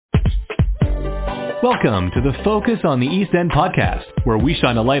Welcome to the Focus on the East End podcast, where we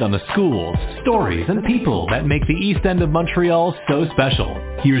shine a light on the schools, stories, and people that make the East End of Montreal so special.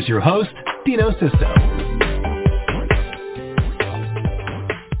 Here's your host, Dino Sisto.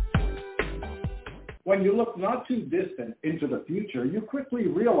 When you look not too distant into the future, you quickly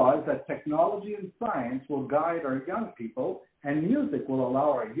realize that technology and science will guide our young people, and music will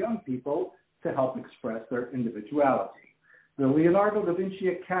allow our young people to help express their individuality. The Leonardo da Vinci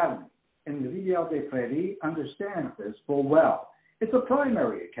Academy in Rivière des Prairies understands this full well. It's a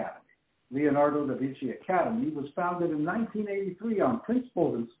primary academy. Leonardo da Vinci Academy was founded in 1983 on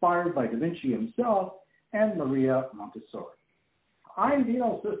principles inspired by Da Vinci himself and Maria Montessori. I'm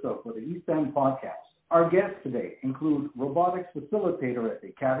Dino Sisto for the East End podcast. Our guests today include robotics facilitator at the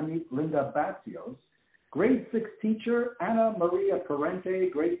Academy, Linda Batsios, grade 6 teacher Anna Maria Parente,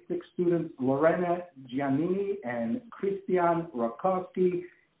 grade 6 students Lorena Giannini and Christian Rakowski.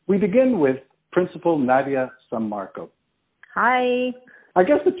 We begin with Principal Nadia Sammarco. Hi. I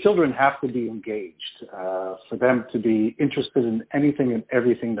guess the children have to be engaged for them to be interested in anything and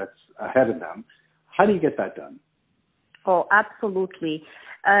everything that's ahead of them. How do you get that done? Oh, absolutely.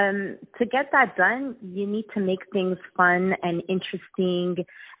 To get that done, you need to make things fun and interesting,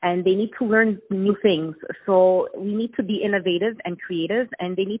 and they need to learn new things. So we need to be innovative and creative,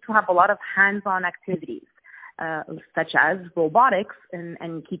 and they need to have a lot of hands-on activities, such as robotics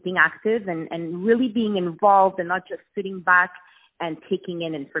and keeping active and really being involved and not just sitting back and taking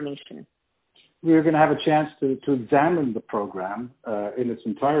in information. We're going to have a chance to examine the program in its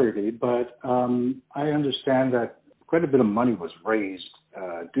entirety, but I understand that quite a bit of money was raised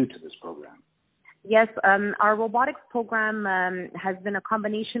due to this program. Yes, our robotics program has been a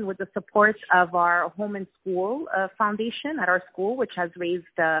combination with the support of our Home and School Foundation at our school, which has raised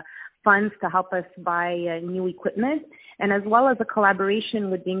funds to help us buy new equipment, and as well as a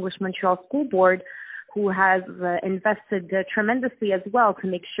collaboration with the English Montreal School Board, who has invested tremendously as well to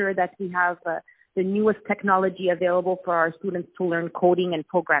make sure that we have the newest technology available for our students to learn coding and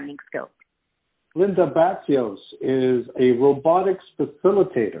programming skills. Linda Batsios is a robotics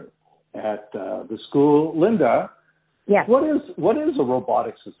facilitator at the school. Linda, yes. What is a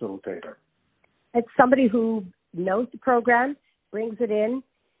robotics facilitator? It's somebody who knows the program, brings it in,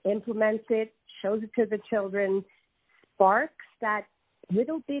 implements it, shows it to the children, sparks that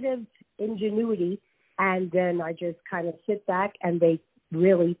little bit of ingenuity, and then I just kind of sit back and they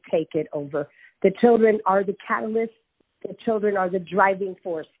really take it over. The children are the catalyst. The children are the driving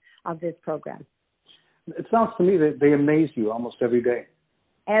force of this program. It sounds to me that they amaze you almost every day.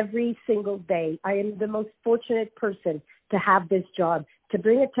 Every single day. I am the most fortunate person to have this job, to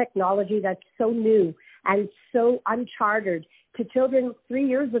bring a technology that's so new and so uncharted to children 3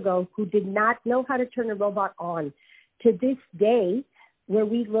 years ago who did not know how to turn a robot on. To this day, where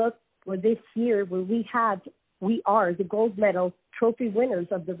we look, or this year, where we are the gold medal trophy winners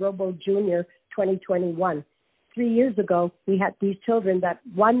of the Robo Junior 2021. 3 years ago, we had these children that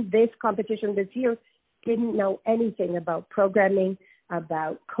won this competition this year, didn't know anything about programming,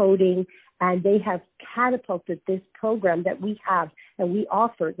 about coding, and they have catapulted this program that we have and we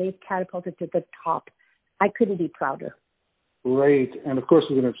offer. They've catapulted to the top. I couldn't be prouder. Great. And of course,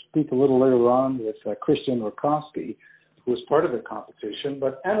 we're going to speak a little later on with Christian Rakowski, who was part of the competition.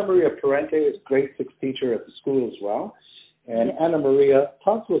 But Anna Maria Parente is grade 6 teacher at the school as well. And yes. Anna Maria,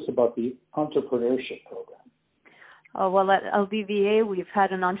 talk to us about the entrepreneurship program. Well, at LDVA, we've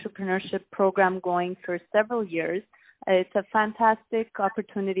had an entrepreneurship program going for several years. It's a fantastic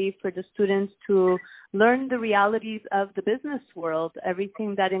opportunity for the students to learn the realities of the business world,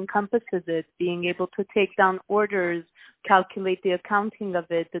 everything that encompasses it, being able to take down orders, calculate the accounting of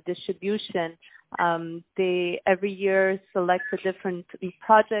it, the distribution. They every year select a different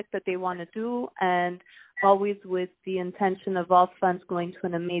project that they want to do, and always with the intention of all funds going to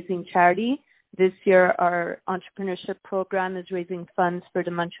an amazing charity. This year, our entrepreneurship program is raising funds for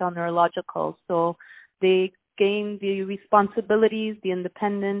the Montreal Neurological. So they gain the responsibilities, the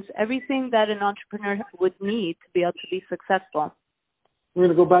independence, everything that an entrepreneur would need to be able to be successful. We're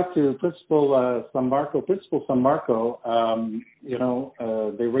going to go back to Principal Sammarco. Principal Sammarco,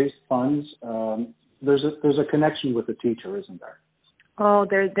 they raised funds. There's a connection with the teacher, isn't there? Oh,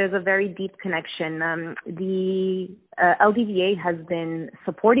 there's a very deep connection. The LDVA has been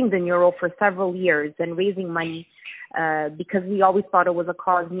supporting the Neuro for several years and raising money because we always thought it was a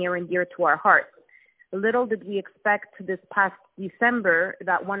cause near and dear to our hearts. Little did we expect this past December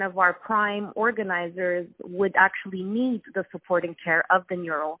that one of our prime organizers would actually need the support and care of the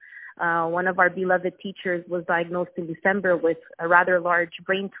Neuro. One of our beloved teachers was diagnosed in December with a rather large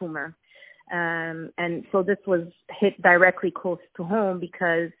brain tumor. And so this was hit directly close to home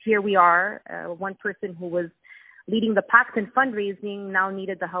because here we are, one person who was leading the pact in fundraising now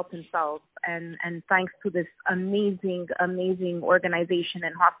needed the help himself. And thanks to this amazing organization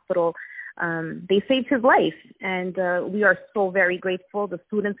and hospital, they saved his life. And we are so very grateful. The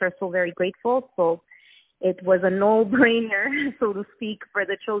students are so very grateful. So it was a no-brainer, so to speak, for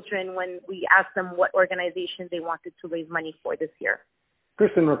the children when we asked them what organization they wanted to raise money for this year.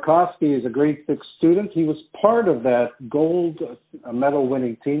 Christian Rakowski is a grade 6 student. He was part of that gold medal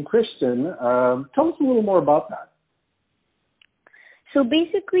winning team. Christian, tell us a little more about that. So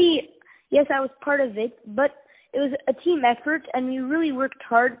basically, yes, I was part of it, but it was a team effort, and we really worked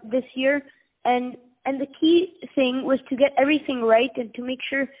hard this year. And the key thing was to get everything right and to make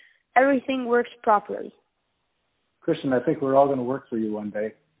sure everything works properly. Christian, I think we're all going to work for you one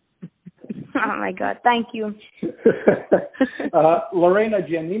day. Oh, my God. Thank you. Lorena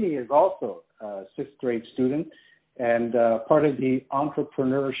Giannini is also a 6th grade student and part of the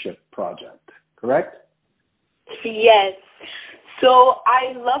Entrepreneurship Project, correct? Yes. So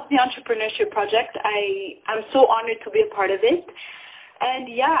I love the Entrepreneurship Project. I'm so honored to be a part of it. And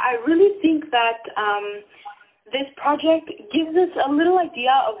yeah, I really think that this project gives us a little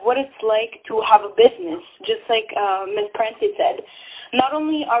idea of what it's like to have a business, just like Ms. Parente said. Not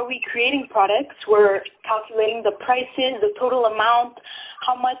only are we creating products, we're calculating the prices, the total amount,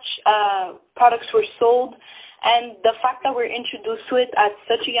 how much products were sold, and the fact that we're introduced to it at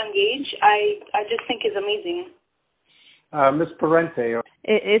such a young age, I just think is amazing. Ms. Parente.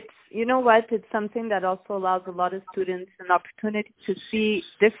 It's, you know what, it's something that also allows a lot of students an opportunity to see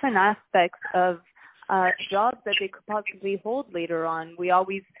different aspects of jobs that they could possibly hold later on. We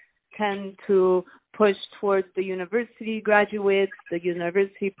always tend to push towards the university graduates, the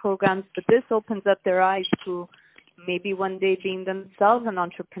university programs, but this opens up their eyes to maybe one day being themselves an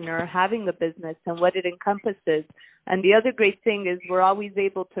entrepreneur, having a business and what it encompasses. And the other great thing is we're always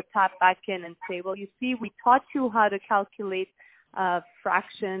able to tap back in and say, well, you see, we taught you how to calculate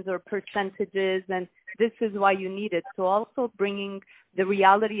fractions or percentages, and this is why you need it. So also bringing the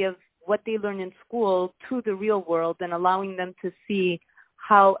reality of what they learn in school to the real world and allowing them to see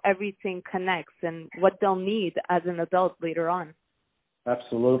how everything connects and what they'll need as an adult later on.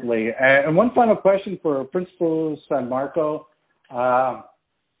 Absolutely. And one final question for Principal San Marco.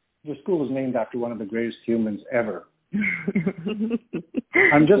 Your school was named after one of the greatest humans ever.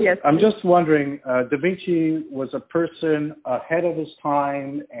 I'm just wondering, Da Vinci was a person ahead of his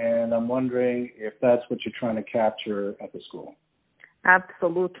time, and I'm wondering if that's what you're trying to capture at the school.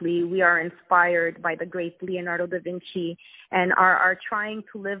 Absolutely. We are inspired by the great Leonardo da Vinci and are trying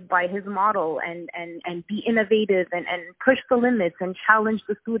to live by his model and be innovative and push the limits and challenge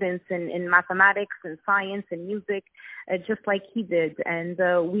the students in mathematics and science and music, just like he did. And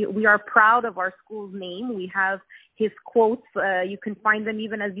we are proud of our school's name. We have his quotes. You can find them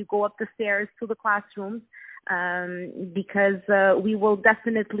even as you go up the stairs to the classrooms. Because we will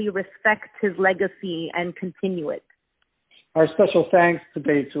definitely respect his legacy and continue it. Our special thanks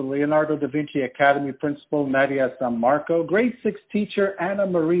today to Leonardo da Vinci Academy Principal Nadia San Marco, Grade 6 teacher Ana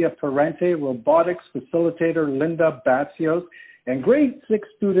Maria Parente, robotics facilitator Linda Batsios, and Grade 6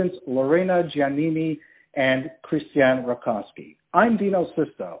 students Lorena Giannini and Christian Rakowski. I'm Dino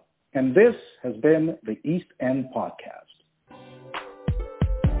Sisto, and this has been the East End Podcast.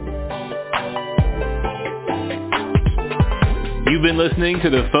 You've been listening to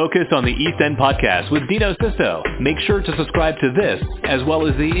the Focus on the East End podcast with Dino Sisto. Make sure to subscribe to this, as well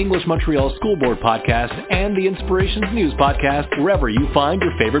as the English Montreal School Board podcast and the Inspirations News podcast, wherever you find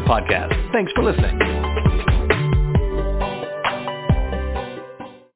your favorite podcast. Thanks for listening.